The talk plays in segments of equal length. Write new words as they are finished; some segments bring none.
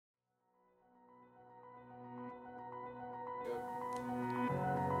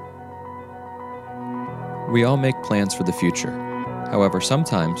We all make plans for the future. However,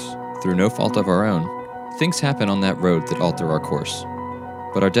 sometimes, through no fault of our own, things happen on that road that alter our course.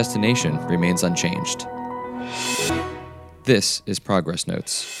 But our destination remains unchanged. This is Progress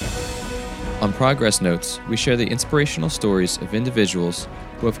Notes. On Progress Notes, we share the inspirational stories of individuals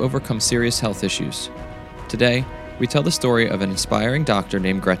who have overcome serious health issues. Today, we tell the story of an inspiring doctor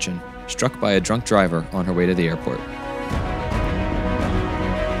named Gretchen, struck by a drunk driver on her way to the airport.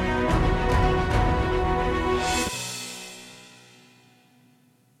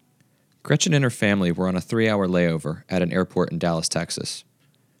 Gretchen and her family were on a 3-hour layover at an airport in Dallas, Texas.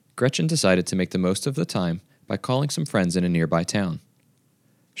 Gretchen decided to make the most of the time by calling some friends in a nearby town.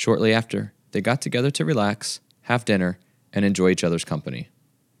 Shortly after, they got together to relax, have dinner, and enjoy each other's company.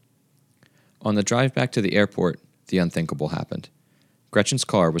 On the drive back to the airport, the unthinkable happened. Gretchen's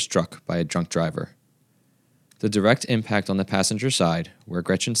car was struck by a drunk driver. The direct impact on the passenger side, where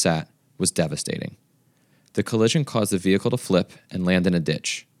Gretchen sat, was devastating. The collision caused the vehicle to flip and land in a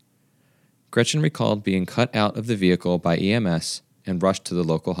ditch. Gretchen recalled being cut out of the vehicle by EMS and rushed to the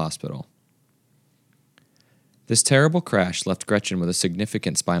local hospital. This terrible crash left Gretchen with a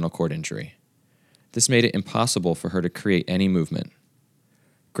significant spinal cord injury. This made it impossible for her to create any movement.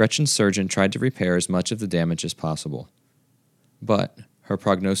 Gretchen's surgeon tried to repair as much of the damage as possible, but her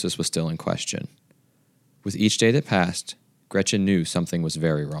prognosis was still in question. With each day that passed, Gretchen knew something was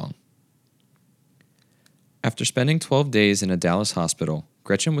very wrong. After spending 12 days in a Dallas hospital,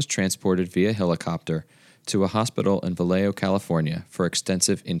 Gretchen was transported via helicopter to a hospital in Vallejo, California for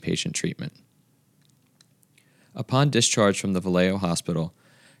extensive inpatient treatment. Upon discharge from the Vallejo hospital,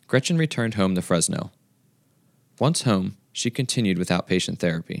 Gretchen returned home to Fresno. Once home, she continued with outpatient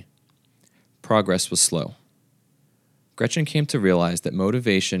therapy. Progress was slow. Gretchen came to realize that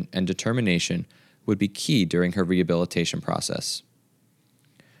motivation and determination would be key during her rehabilitation process.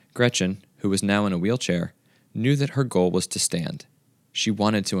 Gretchen, who was now in a wheelchair, knew that her goal was to stand. She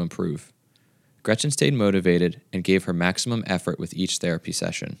wanted to improve. Gretchen stayed motivated and gave her maximum effort with each therapy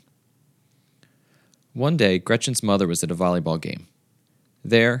session. One day, Gretchen's mother was at a volleyball game.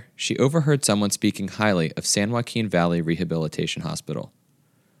 There, she overheard someone speaking highly of San Joaquin Valley Rehabilitation Hospital.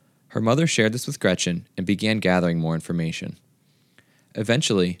 Her mother shared this with Gretchen and began gathering more information.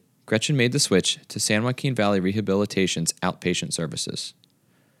 Eventually, Gretchen made the switch to San Joaquin Valley Rehabilitation's outpatient services.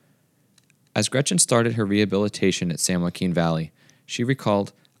 As Gretchen started her rehabilitation at San Joaquin Valley, she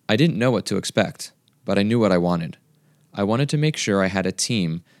recalled, "I didn't know what to expect, but I knew what I wanted. I wanted to make sure I had a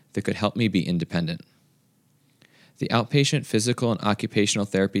team that could help me be independent." The outpatient physical and occupational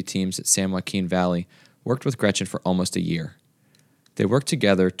therapy teams at San Joaquin Valley worked with Gretchen for almost a year. They worked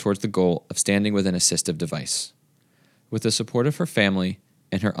together towards the goal of standing with an assistive device. With the support of her family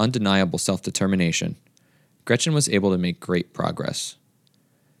and her undeniable self-determination, Gretchen was able to make great progress.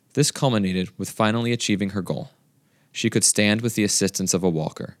 This culminated with finally achieving her goal. She could stand with the assistance of a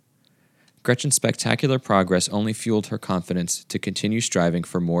walker. Gretchen's spectacular progress only fueled her confidence to continue striving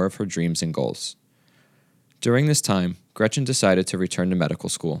for more of her dreams and goals. During this time, Gretchen decided to return to medical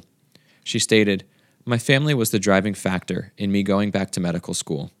school. She stated, "My family was the driving factor in me going back to medical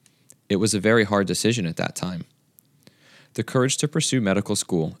school. It was a very hard decision at that time." The courage to pursue medical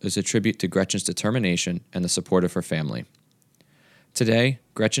school is a tribute to Gretchen's determination and the support of her family. Today,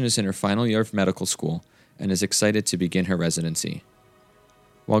 Gretchen is in her final year of medical school and is excited to begin her residency.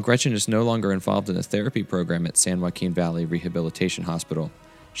 While Gretchen is no longer involved in the therapy program at San Joaquin Valley Rehabilitation Hospital,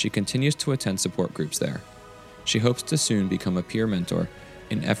 she continues to attend support groups there. She hopes to soon become a peer mentor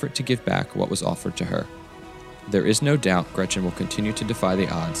in an effort to give back what was offered to her. There is no doubt Gretchen will continue to defy the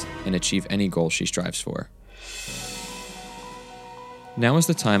odds and achieve any goal she strives for. Now is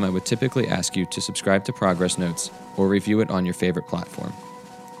the time I would typically ask you to subscribe to Progress Notes or review it on your favorite platform.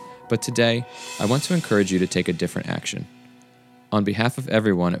 But today, I want to encourage you to take a different action. On behalf of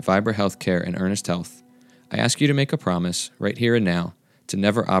everyone at Vibra Healthcare and Ernest Health, I ask you to make a promise, right here and now, to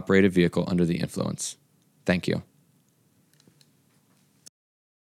never operate a vehicle under the influence. Thank you.